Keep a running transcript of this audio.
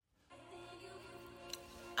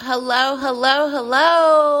Hello, hello,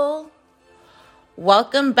 hello.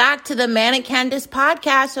 Welcome back to the Man and Candace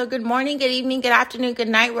podcast. So good morning, good evening, good afternoon, good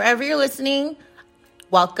night, wherever you're listening.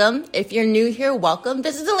 Welcome. If you're new here, welcome.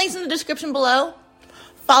 This is the links in the description below.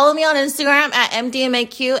 Follow me on Instagram at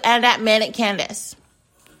MDMAQ and at Man and Candace.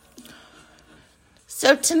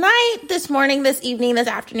 So tonight, this morning, this evening, this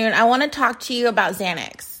afternoon, I want to talk to you about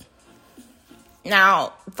Xanax.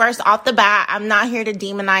 Now, first off the bat, I'm not here to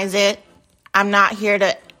demonize it. I'm not here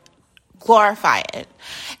to glorify it.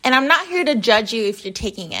 And I'm not here to judge you if you're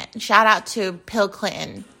taking it. Shout out to Bill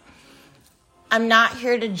Clinton. I'm not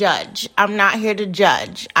here to judge. I'm not here to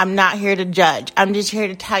judge. I'm not here to judge. I'm just here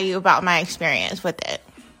to tell you about my experience with it.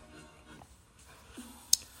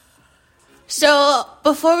 So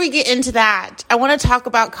before we get into that, I want to talk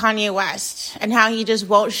about Kanye West and how he just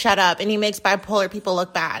won't shut up and he makes bipolar people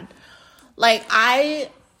look bad. Like, I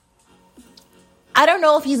don't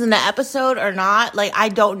know if he's in the episode or not. Like, I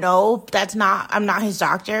don't know. I'm not his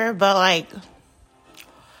doctor. But, like,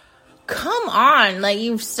 come on. Like,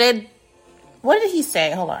 you've said, what did he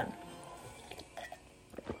say? Hold on.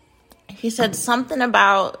 He said something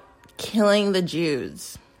about killing the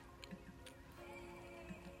Jews.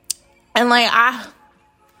 And, like,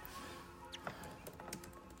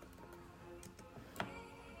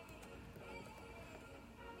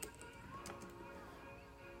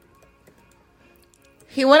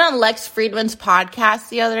 he went on Lex Friedman's podcast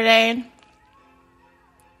the other day.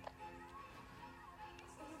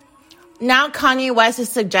 Now Kanye West is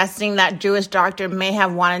suggesting that Jewish doctor may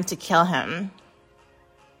have wanted to kill him.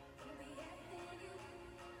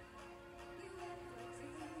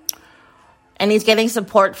 And he's getting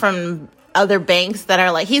support from other banks that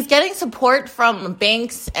are like, he's getting support from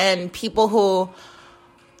banks and people who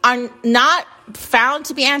are not found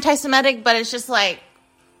to be anti-Semitic, but it's just like,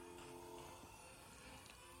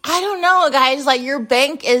 I don't know, guys. Like, your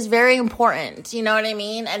bank is very important. You know what I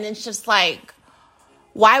mean? And it's just like,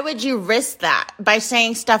 why would you risk that by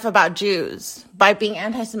saying stuff about Jews, by being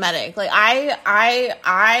anti-Semitic? Like,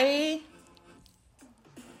 I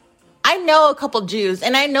know a couple Jews,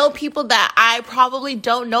 and I know people that I probably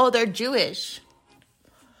don't know they're Jewish.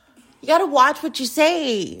 You gotta watch what you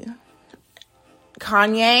say,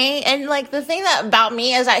 Kanye. And, like, the thing about him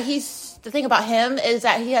is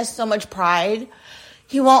that he has so much pride.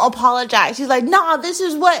 He won't apologize. He's like, nah, this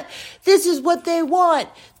is what they want.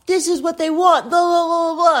 This is what they want. Blah, blah,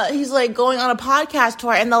 blah, blah. He's like going on a podcast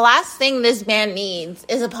tour. And the last thing this man needs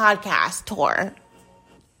is a podcast tour.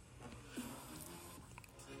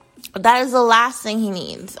 That is the last thing he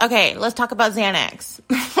needs. Okay, let's talk about Xanax.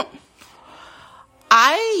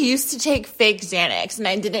 I used to take fake Xanax and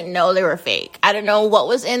I didn't know they were fake. I don't know what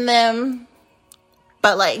was in them.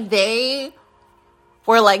 But like they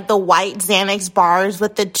were like the white Xanax bars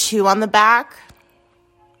with the 2 on the back.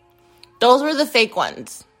 Those were the fake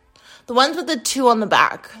ones. The ones with the 2 on the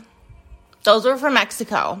back. Those were from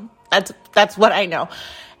Mexico. That's what I know.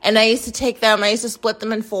 And I used to take them. I used to split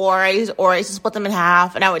them in 4. I used to split them in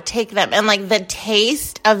half. And I would take them. And like the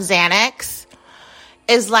taste of Xanax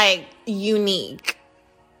is like unique.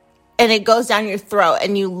 And it goes down your throat.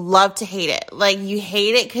 And you love to hate it. Like you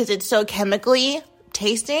hate it because it's so chemically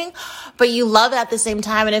tasting, but you love it at the same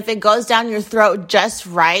time. And if it goes down your throat just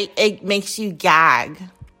right, it makes you gag.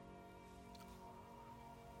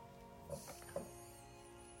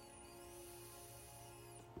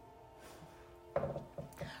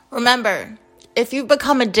 Remember, if you've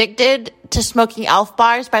become addicted to smoking Elf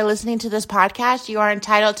bars by listening to this podcast, you are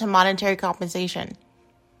entitled to monetary compensation.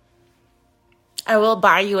 I will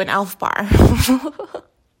buy you an Elf bar.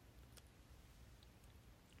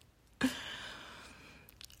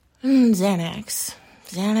 Xanax.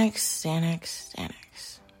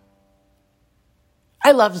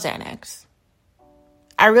 I love Xanax.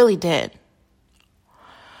 I really did.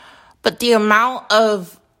 But the amount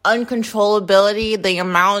of uncontrollability, the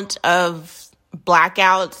amount of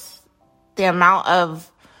blackouts, the amount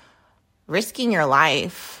of risking your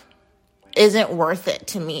life isn't worth it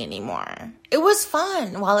to me anymore. It was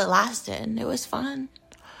fun while it lasted. It was fun.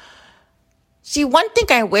 See, one thing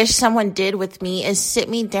I wish someone did with me is sit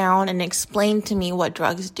me down and explain to me what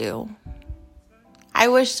drugs do. I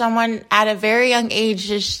wish someone at a very young age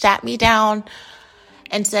just sat me down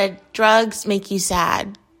and said, drugs make you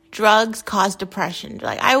sad. Drugs cause depression.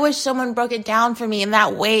 Like, I wish someone broke it down for me in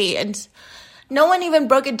that way. And no one even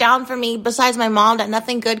broke it down for me besides my mom, that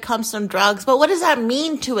nothing good comes from drugs. But what does that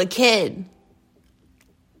mean to a kid?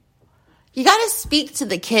 You gotta speak to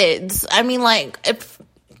the kids. I mean, like, if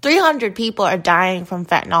 300 people are dying from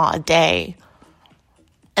fentanyl a day,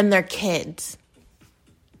 and they're kids.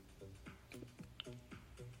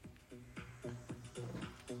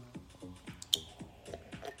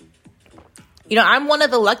 I'm one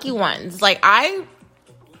of the lucky ones. Like,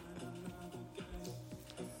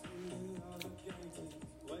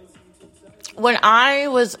 when I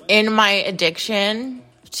was in my addiction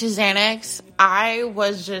to Xanax, I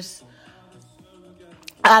was just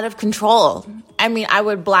out of control. I mean, I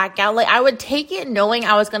would black out. Like, I would take it knowing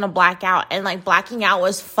I was going to black out. And, like, blacking out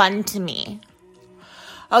was fun to me.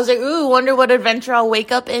 I was like, ooh, wonder what adventure I'll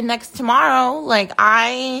wake up in next tomorrow. Like,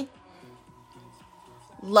 I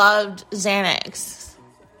loved Xanax.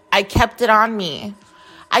 I kept it on me.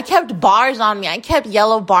 I kept bars on me. I kept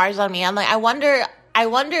yellow bars on me. I'm like, I wonder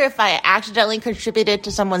if I accidentally contributed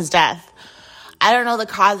to someone's death. I don't know the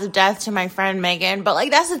cause of death to my friend Megan, but, like,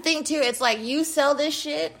 that's the thing, too. It's like, you sell this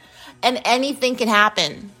shit, and anything can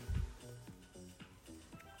happen.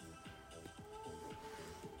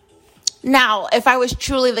 Now, if I was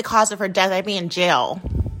truly the cause of her death, I'd be in jail.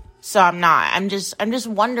 So I'm not. I'm just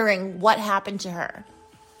wondering what happened to her.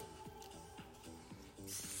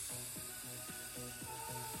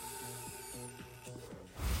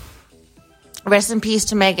 Rest in peace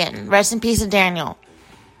to Megan. Rest in peace to Daniel.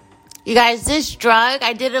 You guys, this drug,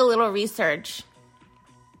 I did a little research.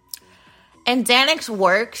 And Xanax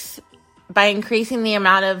works by increasing the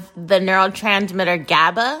amount of the neurotransmitter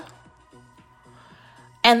GABA.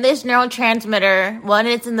 And this neurotransmitter, when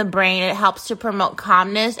it's in the brain, it helps to promote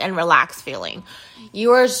calmness and relaxed feeling.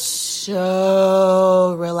 You are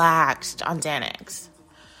so relaxed on Xanax.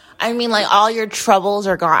 I mean, like, all your troubles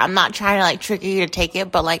are gone. I'm not trying to, like, trick you to take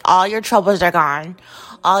it, but, like, all your troubles are gone.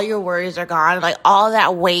 All your worries are gone. Like, all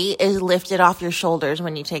that weight is lifted off your shoulders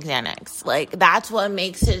when you take Xanax. Like, that's what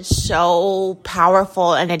makes it so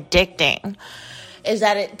powerful and addicting, is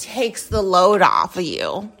that it takes the load off of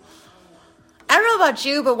you. I don't know about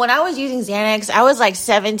you, but when I was using Xanax, I was like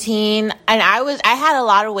 17, and I had a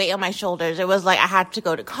lot of weight on my shoulders. It was like I had to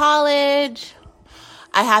go to college,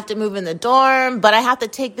 I have to move in the dorm, but I have to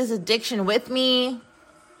take this addiction with me.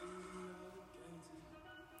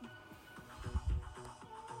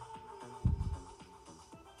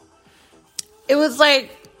 It was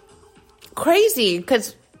like crazy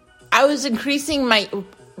because I was increasing my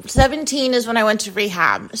 17 is when I went to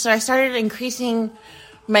rehab. So I started increasing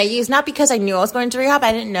my use, not because I knew I was going to rehab,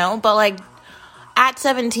 I didn't know, but like at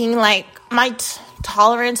 17, like my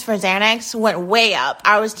tolerance for Xanax went way up.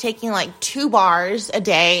 I was taking like 2 bars a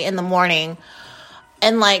day in the morning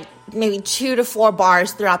and like maybe 2 to 4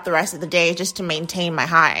 bars throughout the rest of the day just to maintain my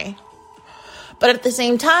high. But at the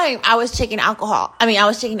same time, I was taking I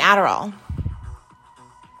was taking Adderall.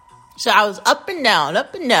 So I was up and down,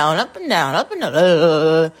 up and down, up and down, up and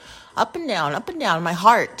down, up and down, up and down. My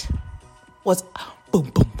heart was boom,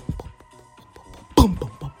 boom, boom, boom,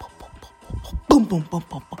 boom, boom, boom, boom, boom, boom, boom,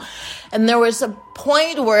 boom. And there was a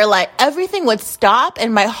point where like everything would stop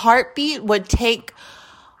and my heartbeat would take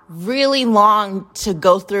really long to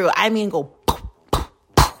go through. I mean, go.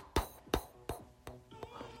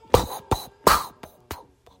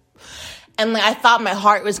 And like I thought my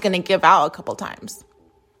heart was going to give out a couple times.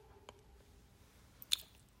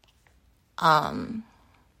 And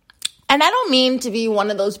I don't mean to be one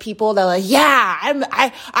of those people that are like, yeah,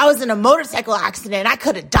 I was in a motorcycle accident. I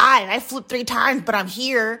could have died. I flipped 3 times, but I'm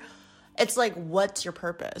here. It's like, what's your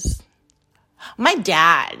purpose? My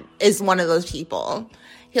dad is one of those people.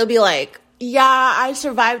 He'll be like, yeah, I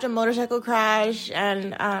survived a motorcycle crash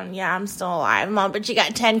and, yeah, I'm still alive. Mom, but you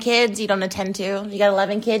got 10 kids you don't attend to. You got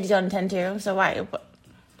 11 kids you don't attend to. So why?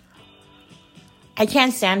 I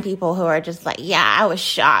can't stand people who are just like, yeah, I was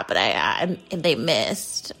shot, but they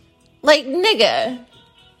missed. Like, nigga,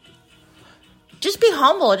 just be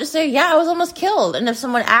humble. Just say, yeah, I was almost killed. And if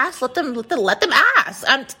someone asks, let them ask.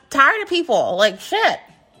 I'm tired of people. Like, shit.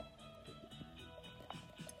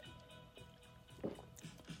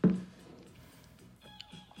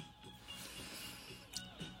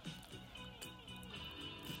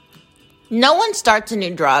 No one starts a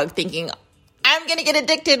new drug thinking, I'm going to get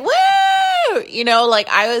addicted. Woo! You know, like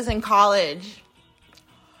I was in college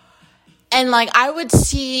and like I would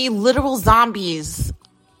see literal zombies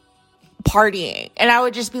partying and I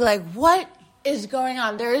would just be like, what is going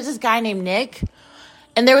on? There is this guy named Nick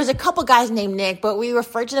and there was a couple guys named Nick, but we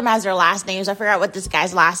referred to them as their last names. I forgot what this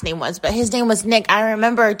guy's last name was, but his name was Nick. I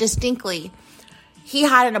remember distinctly he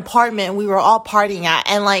had an apartment we were all partying at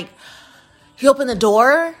and like he opened the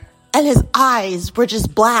door and his eyes were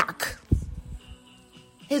just black.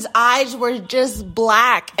 His eyes were just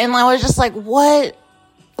black. And I was just like, what?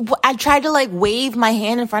 I tried to like wave my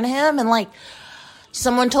hand in front of him. And like,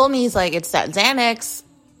 someone told me, he's like, it's that Xanax.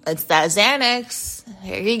 It's that Xanax.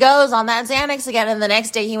 Here he goes on that Xanax again. And the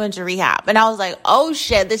next day he went to rehab. And I was like, oh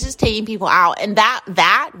shit, this is taking people out. And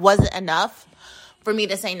that wasn't enough for me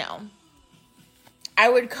to say no. I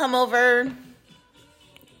would come over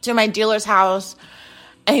to my dealer's house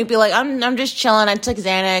and he'd be like, I'm just chilling. I took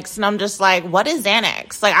Xanax. And I'm just like, what is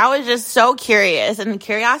Xanax? Like, I was just so curious, and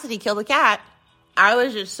curiosity killed the cat. I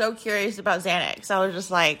was just so curious about Xanax. I was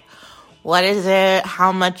just like, what is it?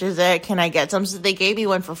 How much is it? Can I get some? So they gave me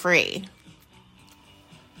one for free.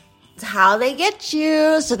 It's how they get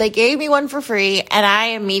you. So they gave me one for free, and I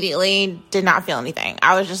immediately did not feel anything.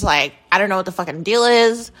 I was just like, I don't know what the fucking deal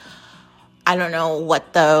is. I don't know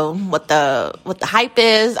what the hype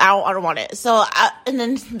is. I don't want it. So, and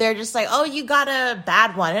then they're just like, oh, you got a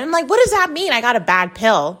bad one. And I'm like, what does that mean? I got a bad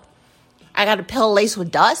pill. I got a pill laced with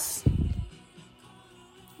dust.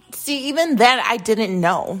 See, even then I didn't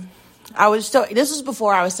know. This was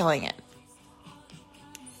before I was selling it.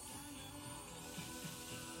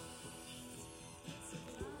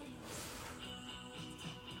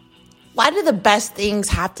 Why do the best things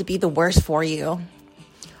have to be the worst for you?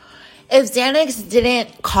 If Xanax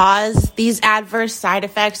didn't cause these adverse side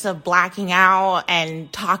effects of blacking out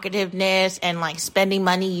and talkativeness and like spending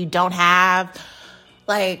money you don't have,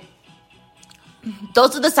 like,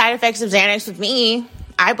 those are the side effects of Xanax with me.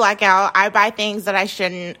 I black out. I buy things that I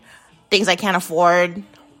shouldn't, things I can't afford,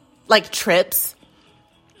 like trips.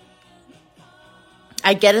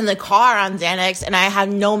 I get in the car on Xanax and I have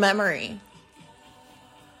no memory.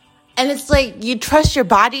 And it's like, you trust your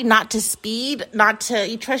body not to speed,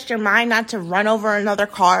 you trust your mind not to run over another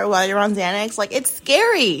car while you're on Xanax. Like, it's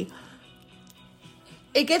scary.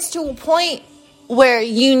 It gets to a point where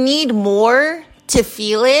you need more to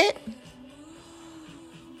feel it.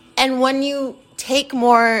 And when you take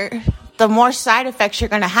more, the more side effects you're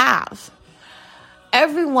going to have.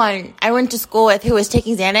 Everyone I went to school with who was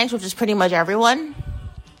taking Xanax, which is pretty much everyone,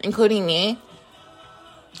 including me,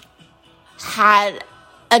 had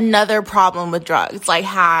another problem with drugs. Like,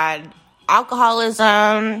 had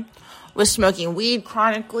alcoholism, was smoking weed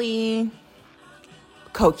chronically,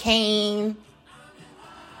 cocaine,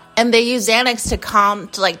 and they use Xanax to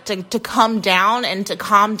calm down and to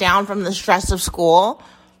calm down from the stress of school,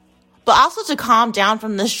 but also to calm down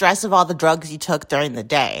from the stress of all the drugs you took during the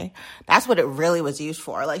day. That's what it really was used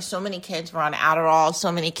for. Like, so many kids were on Adderall,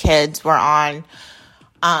 so many kids were on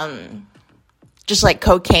just like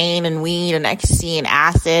cocaine and weed and ecstasy and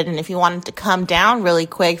acid. And if you wanted to come down really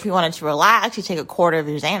quick, if you wanted to relax, you take a quarter of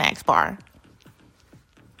your Xanax bar.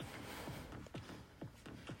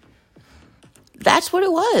 That's what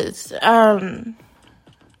it was.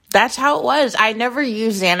 That's how it was. I never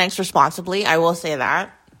used Xanax responsibly. I will say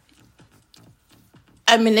that.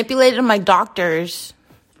 I manipulated my doctors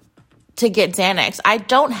to get Xanax. I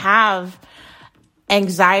don't have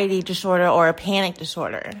anxiety disorder or a panic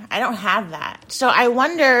disorder. I don't have that. So I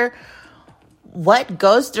wonder what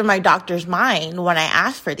goes through my doctor's mind when I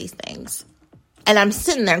ask for these things. And I'm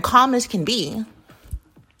sitting there calm as can be.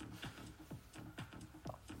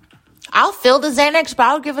 I'll fill the Xanax, but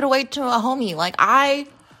I'll give it away to a homie. Like, I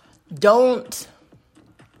don't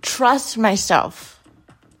trust myself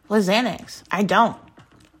with Xanax. I don't.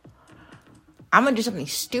 I'm going to do something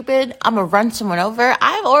stupid. I'm going to run someone over.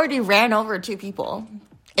 I've already ran over 2 people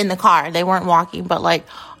in the car. They weren't walking, but like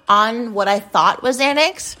on what I thought was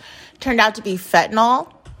Xanax, turned out to be fentanyl.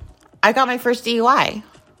 I got my first DUI.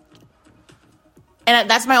 And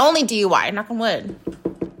that's my only DUI, knock on wood.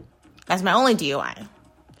 That's my only DUI.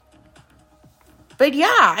 But yeah,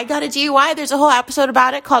 I got a DUI. There's a whole episode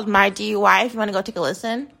about it called My DUI if you want to go take a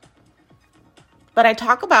listen. But I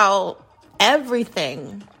talk about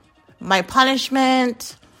everything. My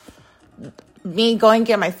punishment, me going to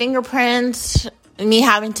get my fingerprints, me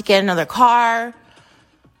having to get another car,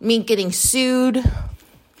 me getting sued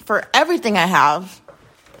for everything I have,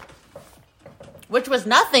 which was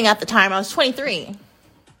nothing at the time. I was 23.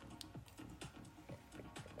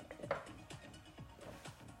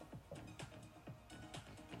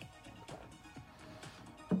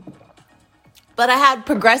 But I had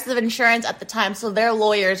Progressive Insurance at the time, so their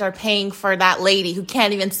lawyers are paying for that lady who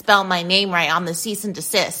can't even spell my name right on the cease and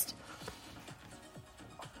desist.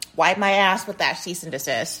 Wipe my ass with that cease and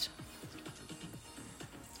desist.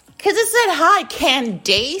 Because it said, hi,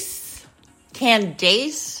 Candace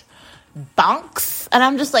Banks. And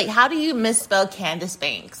I'm just like, how do you misspell Candace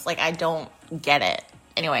Banks? Like, I don't get it.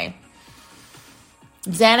 Anyway.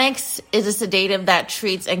 Xanax is a sedative that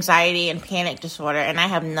treats anxiety and panic disorder, and I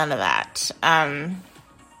have none of that. I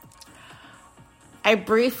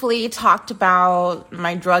briefly talked about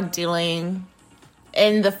my drug dealing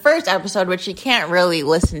in the first episode, which you can't really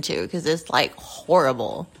listen to because it's like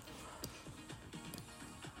horrible.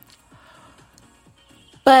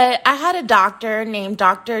 But But I had a doctor named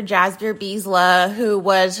Dr. Jasbir Beesla who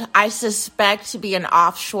was, I suspect, to be an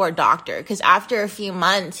offshore doctor because after a few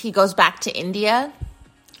months, he goes back to India.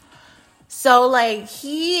 So, like,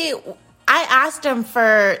 I asked him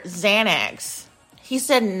for Xanax. He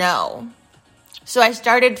said no. So I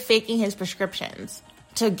started faking his prescriptions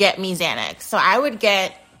to get me Xanax. So I would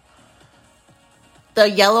get the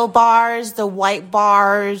yellow bars, the white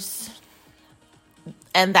bars,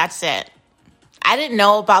 and that's it. I didn't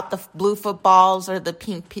know about the blue footballs or the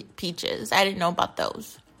pink peaches. I didn't know about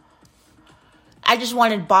those. I just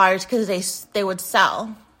wanted bars because they would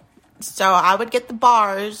sell. So I would get the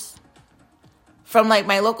bars from, like,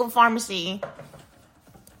 my local pharmacy,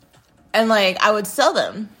 and, like, I would sell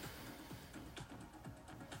them.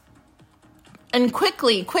 And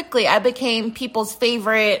quickly, I became people's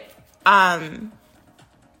favorite Xanax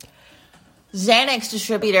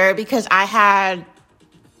distributor because I had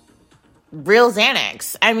real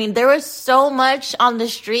Xanax. I mean, there was so much on the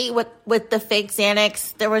street with the fake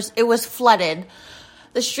Xanax. It was flooded.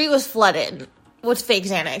 The street was flooded with fake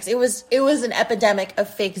Xanax. It was an epidemic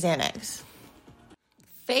of fake Xanax.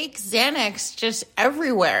 Fake Xanax just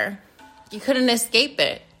everywhere. You couldn't escape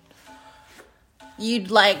it.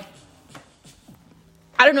 You'd, like,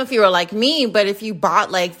 I don't know if you were like me, but if you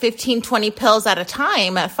bought like 15, 20 pills at a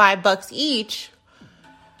time at $5 each,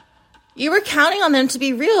 you were counting on them to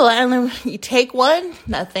be real. And then you take one,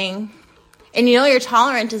 nothing. And you know your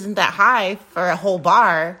tolerance isn't that high for a whole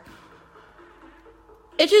bar.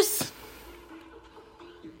 The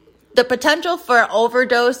potential for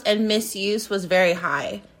overdose and misuse was very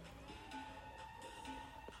high.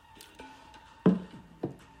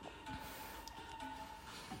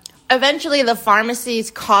 Eventually, the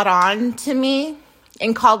pharmacies caught on to me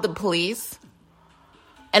and called the police.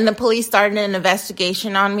 And the police started an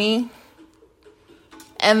investigation on me.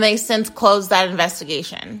 And they since closed that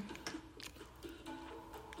investigation.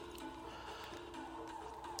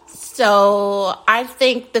 So I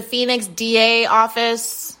thank the Phoenix DA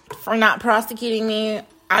office for not prosecuting me.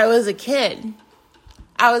 I was a kid.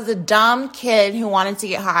 I was a dumb kid who wanted to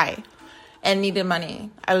get high and needed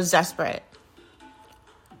money. I was desperate.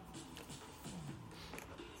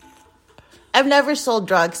 I've never sold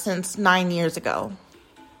drugs since 9 years ago.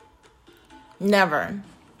 Never.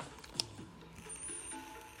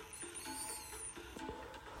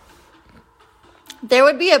 There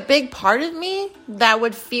would be a big part of me that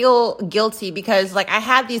would feel guilty because, like, I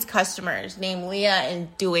had these customers named Leah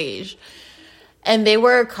and Duage, and they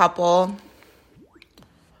were a couple.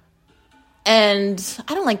 And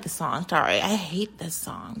I don't like the song. Sorry, I hate this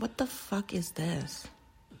song. What the fuck is this?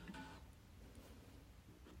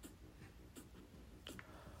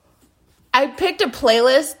 I picked a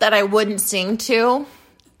playlist that I wouldn't sing to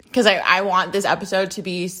because I want this episode to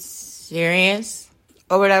be serious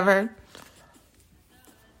or whatever.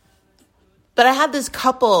 But I had this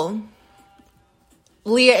couple,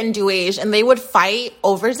 Leah and Duage, and they would fight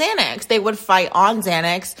over Xanax. They would fight on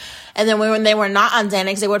Xanax. And then when they were not on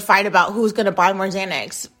Xanax, they would fight about who's going to buy more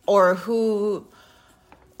Xanax or who,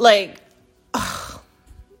 like, ugh.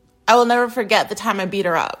 I will never forget the time I beat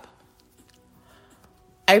her up.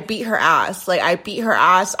 I beat her ass.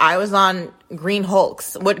 I was on Green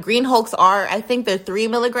Hulks. What Green Hulks are, I think they're 3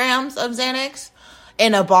 milligrams of Xanax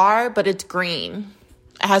in a bar, but it's green.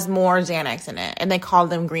 It has more Xanax in it, and they call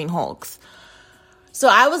them Green Hulks. So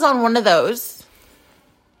I was on one of those,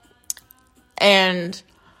 and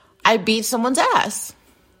I beat someone's ass.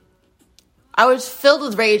 I was filled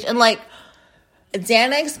with rage, and, like,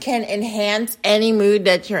 Xanax can enhance any mood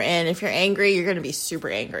that you're in. If you're angry, you're going to be super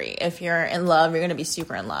angry. If you're in love, you're going to be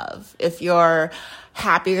super in love. If you're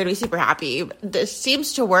happy, you're going to be super happy. This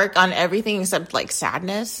seems to work on everything except, like,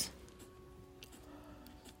 sadness.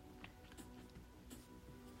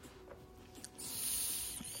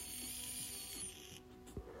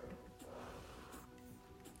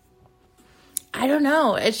 I don't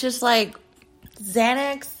know. It's just like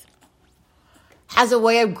Xanax has a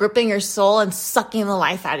way of gripping your soul and sucking the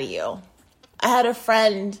life out of you. I had a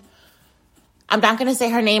friend, I'm not going to say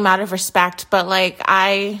her name out of respect, but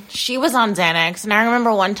she was on Xanax. And I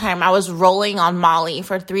remember one time I was rolling on Molly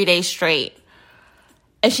for 3 days straight.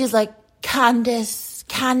 And she's like, Candace,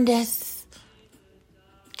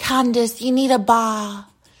 you need a bar.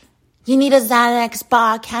 You need a Xanax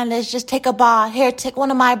bar, Candace. Just take a bar. Here, take one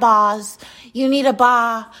of my bars. You need a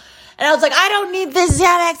bar. And I was like, I don't need this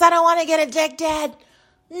Xanax. I don't want to get addicted.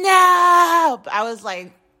 No. I was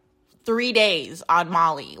like 3 days on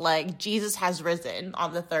Molly. Like, Jesus has risen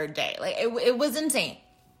on the third day. Like, it was insane.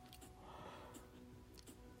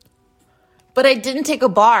 But I didn't take a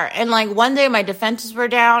bar. And, like, one day my defenses were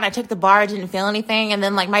down. I took the bar. I didn't feel anything. And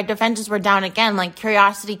then, like, my defenses were down again. Like,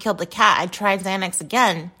 curiosity killed the cat. I tried Xanax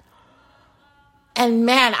again. And,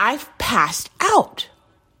 man, I passed out.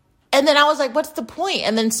 And then I was like, what's the point?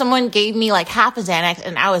 And then someone gave me, like, half a Xanax,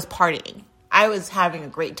 and I was partying. I was having a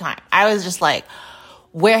great time. I was just like,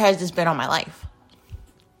 where has this been all my life?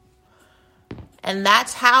 And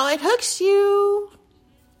that's how it hooks you.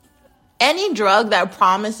 Any drug that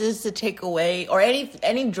promises to take away, or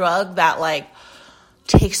any drug that, like,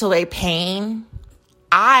 takes away pain,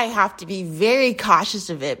 I have to be very cautious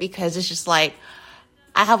of it, because it's just like,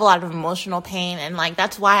 I have a lot of emotional pain, and, like,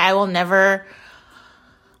 that's why I will never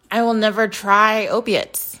try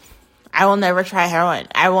opiates. I will never try heroin.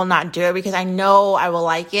 I will not do it, because I know I will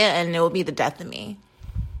like it, and it will be the death of me.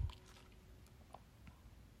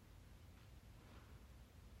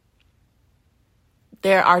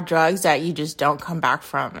 There are drugs that you just don't come back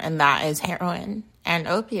from, and that is heroin and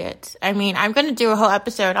opiates. I mean, I'm going to do a whole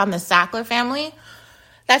episode on the Sackler family.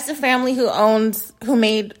 That's the family who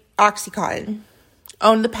made Oxycontin,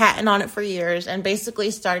 owned the patent on it for years, and basically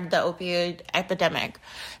started the opioid epidemic.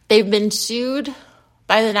 They've been sued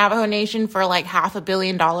by the Navajo Nation for like $500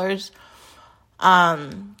 million.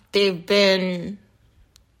 They've been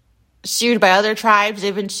sued by other tribes.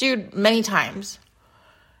 They've been sued many times.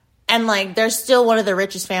 And, like, they're still one of the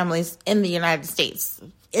richest families in the United States,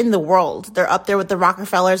 in the world. They're up there with the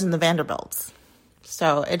Rockefellers and the Vanderbilts.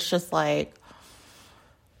 So it's just like,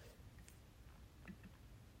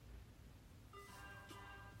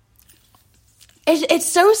 it's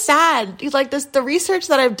so sad. Like, the research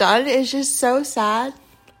that I've done is just so sad.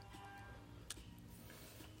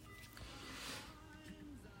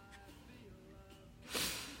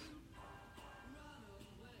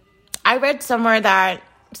 I read somewhere that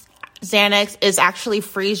Xanax is actually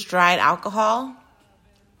freeze-dried alcohol.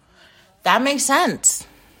 That makes sense.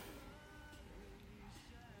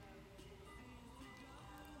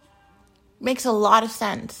 Makes a lot of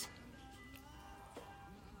sense.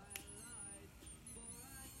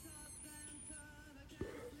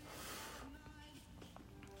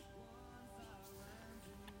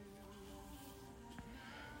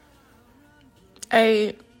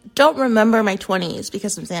 I don't remember my 20s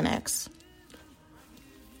because of Xanax.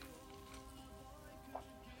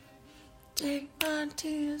 Take my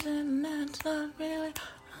tears and that's not really.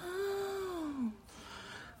 Oh.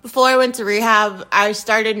 Before I went to rehab, I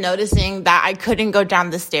started noticing that I couldn't go down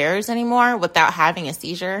the stairs anymore without having a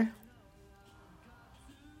seizure.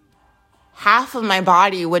 Half of my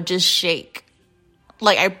body would just shake.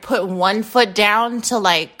 Like, I put one foot down to,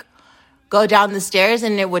 like, go down the stairs,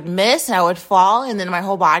 and it would miss, and I would fall, and then my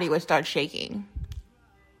whole body would start shaking.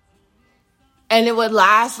 And it would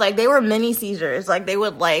last, like, they were mini seizures. Like, they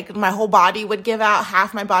would, like, my whole body would give out,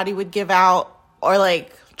 half my body would give out, or,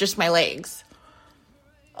 like, just my legs.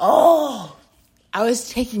 Oh, I was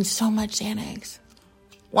taking so much Xanax.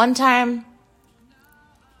 One time,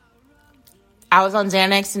 I was on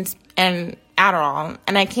Xanax and Adderall,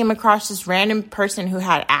 and I came across this random person who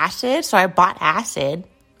had acid, so I bought acid.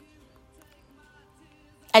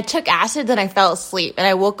 I took acid, then I fell asleep, and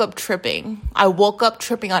I woke up tripping. I woke up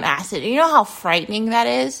tripping on acid. And you know how frightening that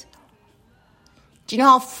is? Do you know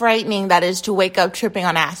how frightening that is to wake up tripping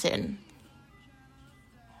on acid?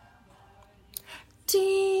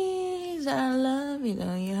 Tease, I love you,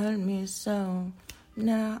 though you hurt me so.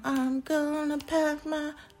 Now I'm gonna pack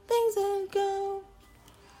my things and go.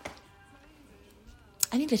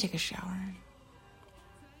 I need to take a shower.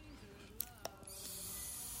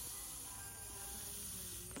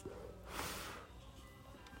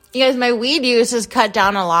 You guys, my weed use is cut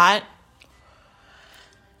down a lot.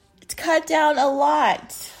 It's cut down a lot.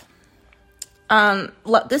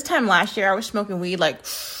 This time last year, I was smoking weed like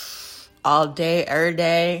all day, every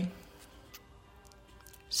day.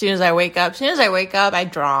 As soon as I wake up, I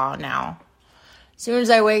draw now. As soon as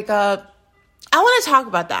I wake up, I want to talk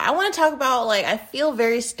about that. I want to talk about, like, I feel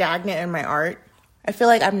very stagnant in my art. I feel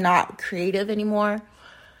like I'm not creative anymore.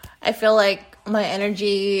 I feel like my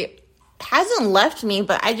energy hasn't left me,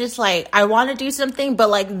 but I just, like, I want to do something, but,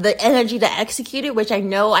 like, the energy to execute it, which I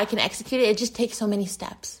know I can execute it just takes so many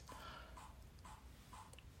steps.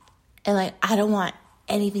 And, like, I don't want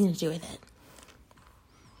anything to do with it.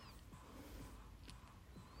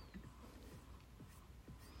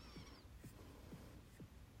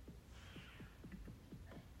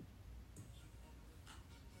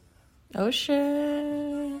 Oh, shit.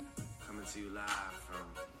 Coming to you live from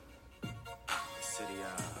the city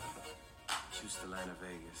of Houston, Atlanta,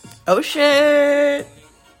 Vegas. Oh, shit.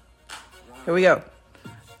 Here we go.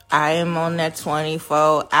 I am on that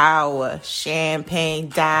 24-hour champagne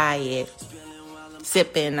diet.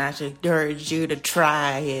 Sipping, I should urge you to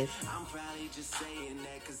try it.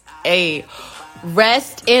 Hey,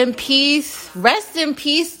 rest in peace. Rest in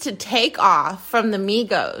peace to Takeoff from the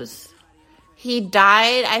Migos. He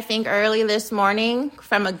died, I think, early this morning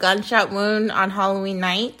from a gunshot wound on Halloween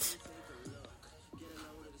night.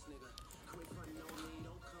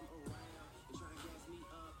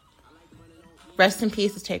 Rest in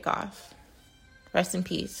peace to Takeoff. Rest in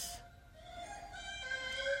peace.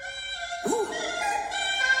 Y'all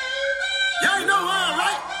ain't know why,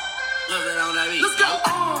 right? Let's go.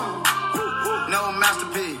 No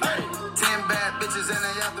masterpiece. 10 bad bitches and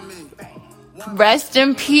they after me. Rest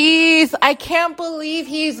in peace. I can't believe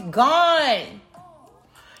he's gone.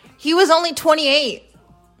 He was only 28.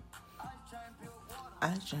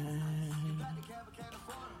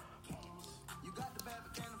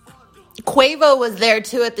 Quavo was there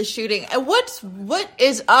too at the shooting. And what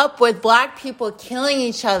is up with black people killing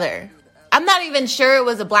each other? I'm not even sure it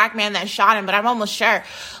was a black man that shot him, but I'm almost sure.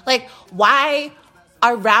 Like, why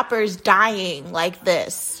are rappers dying like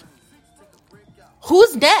this?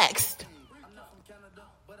 Who's next?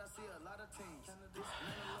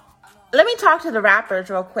 Let me talk to the rappers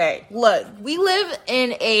real quick. Look, we live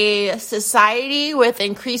in a society with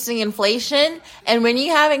increasing inflation. And when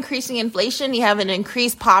you have increasing inflation, you have an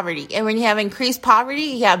increased poverty. And when you have increased poverty,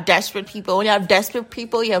 you have desperate people. When you have desperate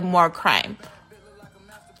people, you have more crime.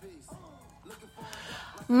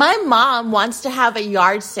 My mom wants to have a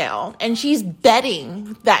yard sale. And she's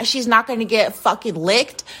betting that she's not going to get fucking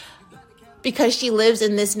licked because she lives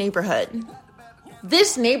in this neighborhood.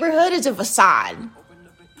 This neighborhood is a facade.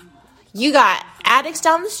 You got addicts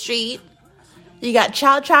down the street. You got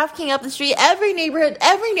child trafficking up the street. Every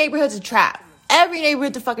neighborhood's a trap. Every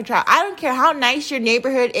neighborhood's a fucking trap. I don't care how nice your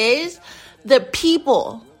neighborhood is. The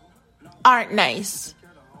people aren't nice.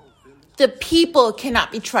 The people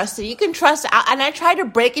cannot be trusted. You can trust, and I tried to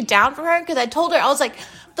break it down for her because I told her, I was like,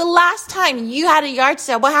 the last time you had a yard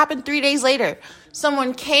sale, what happened 3 days later?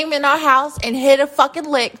 Someone came in our house and hit a fucking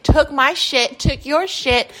lick, took my shit, took your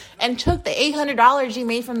shit, and took the $800 you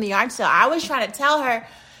made from the yard sale. I was trying to tell her,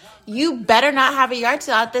 you better not have a yard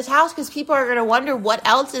sale at this house because people are going to wonder what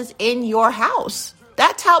else is in your house.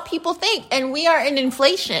 That's how people think, and we are in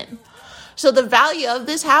inflation. So the value of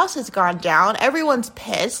this house has gone down. Everyone's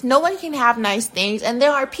pissed. No one can have nice things, and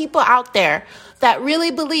there are people out there that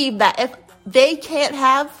really believe that if they can't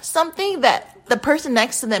have something, that the person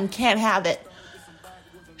next to them can't have it.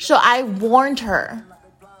 So I warned her,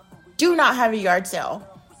 do not have a yard sale.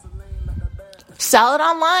 Sell it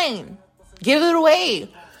online. Give it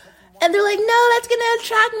away. And they're like, no, that's going to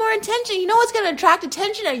attract more attention. You know what's going to attract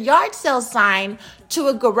attention? A yard sale sign to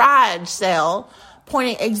a garage sale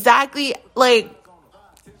pointing exactly, like,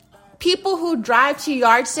 people who drive to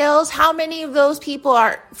yard sales, how many of those people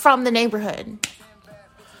are from the neighborhood?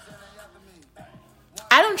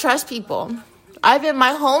 I don't trust people.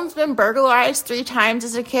 My home's been burglarized 3 times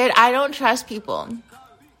as a kid. I don't trust people.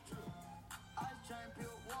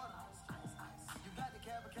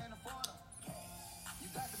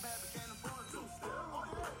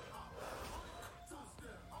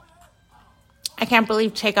 I can't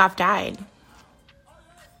believe Takeoff died.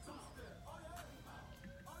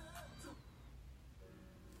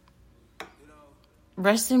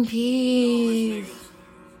 Rest in peace.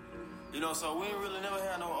 So we ain't really never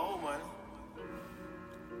had no old money.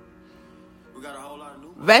 We got a whole lot of new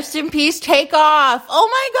money. Rest in peace, Takeoff. Oh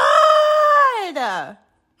my God.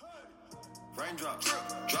 Raindrop,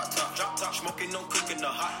 drop top, smoking, no cooking, the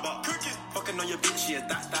hot box. Cooking, fucking on your bitch, yeah,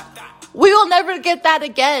 that. We will never get that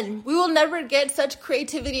again. We will never get such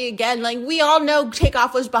creativity again. Like, we all know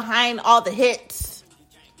Takeoff was behind all the hits.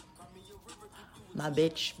 My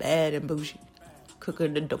bitch, bad and bougie.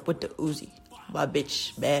 Cooking the dope with the Uzi. My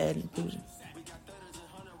bitch, bad and bougie.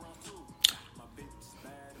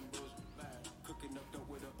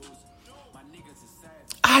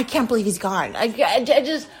 I can't believe he's gone.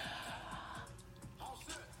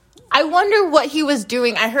 I wonder what he was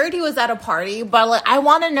doing. I heard he was at a party, but like, I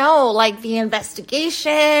want to know, like, the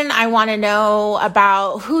investigation. I want to know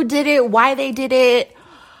about who did it, why they did it.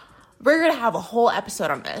 We're going to have a whole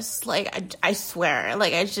episode on this. Like, I swear.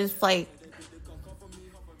 Like, it's just, like,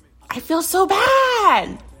 I feel so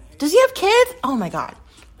bad. Does he have kids? Oh, my God.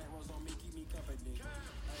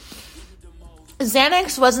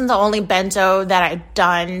 Xanax wasn't the only benzo that I've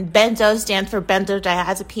done. Benzo stands for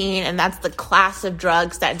benzodiazepine, and that's the class of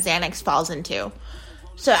drugs that Xanax falls into.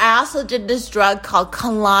 So I also did this drug called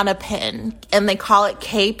Klonopin, and they call it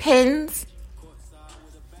K-pins.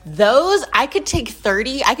 Those, I could take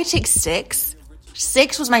 30, I could take 6,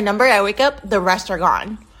 6 was my number. I wake up, the rest are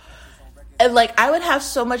gone. And, like, I would have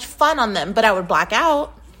so much fun on them, but I would black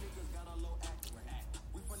out.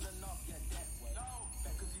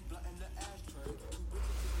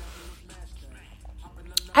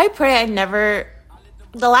 I pray I never...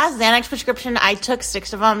 The last Xanax prescription, I took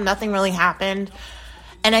 6 of them. Nothing really happened.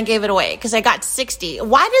 And I gave it away because I got 60.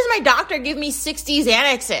 Why does my doctor give me 60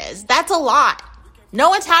 Xanaxes? That's a lot. No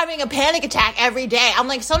one's having a panic attack every day. I'm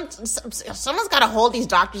like, someone's got to hold these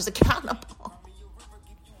doctors accountable.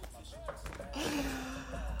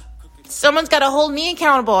 Someone's got to hold me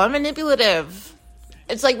accountable. I'm manipulative.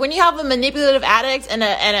 It's like when you have a manipulative addict and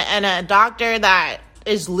a doctor that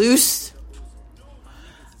is loose.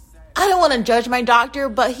 I don't want to judge my doctor,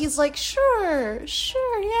 but he's like, sure,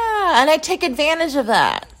 yeah. And I take advantage of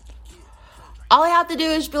that. All I have to do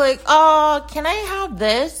is be like, oh, can I have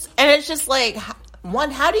this? And it's just like, one,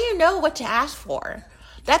 how do you know what to ask for?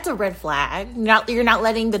 That's a red flag. You're not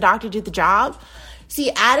letting the doctor do the job. See,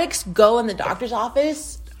 addicts go in the doctor's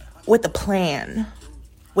office with a plan.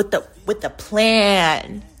 With the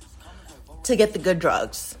plan to get the good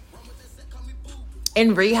drugs.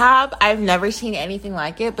 In rehab, I've never seen anything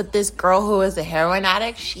like it, but this girl who was a heroin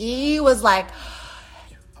addict, she was like,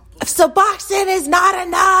 Suboxone is not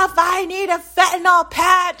enough. I need a fentanyl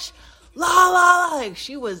patch. La, la, la. Like,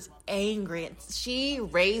 she was angry. She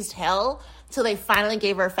raised hell till they finally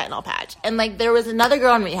gave her a fentanyl patch. And, like, there was another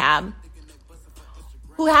girl in rehab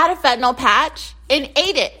who had a fentanyl patch and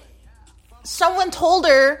ate it. Someone told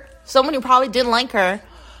her, someone who probably didn't like her,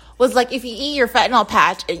 was like, if you eat your fentanyl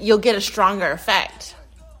patch, you'll get a stronger effect.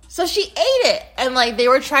 So she ate it. And, like, they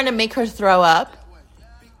were trying to make her throw up.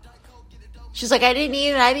 She's like, I didn't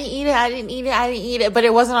eat it. But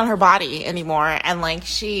it wasn't on her body anymore. And, like,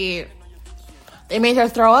 they made her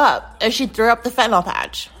throw up. And she threw up the fentanyl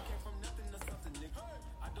patch.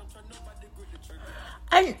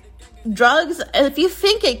 And drugs, if you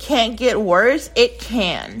think it can't get worse, it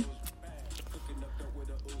can.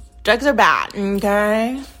 Drugs are bad,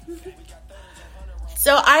 okay?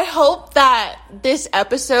 So I hope that this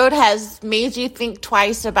episode has made you think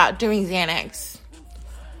twice about doing Xanax.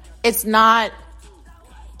 It's not...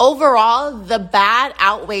 Overall, the bad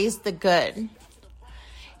outweighs the good.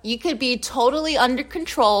 You could be totally under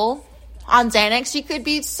control on Xanax. You could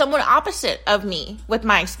be someone opposite of me with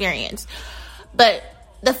my experience. But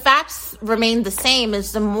the facts remain the same.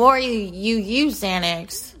 Is the more you use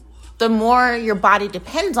Xanax, the more your body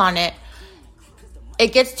depends on it.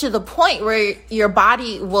 It gets to the point where your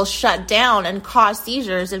body will shut down and cause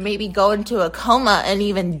seizures and maybe go into a coma and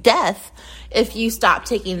even death if you stop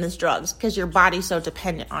taking these drugs because your body's so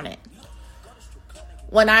dependent on it.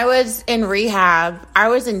 When I was in rehab, I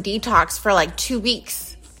was in detox for like 2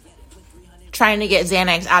 weeks trying to get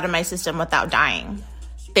Xanax out of my system without dying.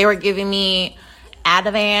 They were giving me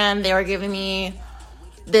Ativan. They were giving me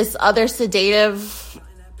this other sedative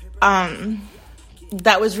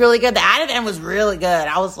that was really good. The Ativan was really good.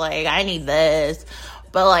 I was like, I need this.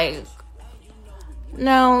 But, like,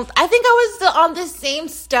 no. I think I was on the same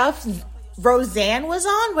stuff Roseanne was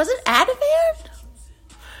on. Was it Ativan?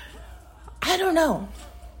 I don't know.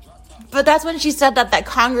 But that's when she said that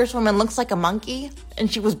congresswoman looks like a monkey. And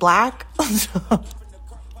she was black.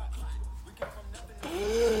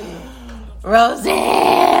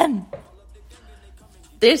 Roseanne!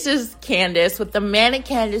 This is Candace with the Manic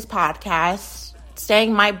Candace podcast.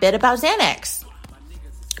 Saying my bit about Xanax.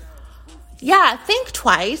 Yeah, think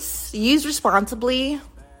twice. Use responsibly.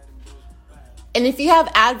 And if you have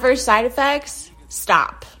adverse side effects,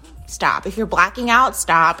 stop. Stop. If you're blacking out,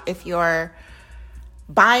 stop. If you're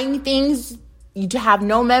buying things you have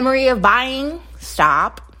no memory of buying,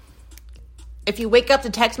 stop. If you wake up to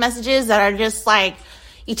text messages that are just like,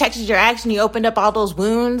 you texted your ex and you opened up all those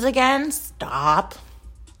wounds again, stop.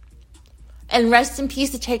 And rest in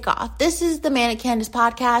peace to Takeoff. This is the Manic Candace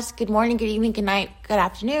podcast. Good morning, good evening, good night, good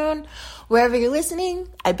afternoon. Wherever you're listening,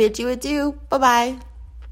 I bid you adieu. Bye-bye.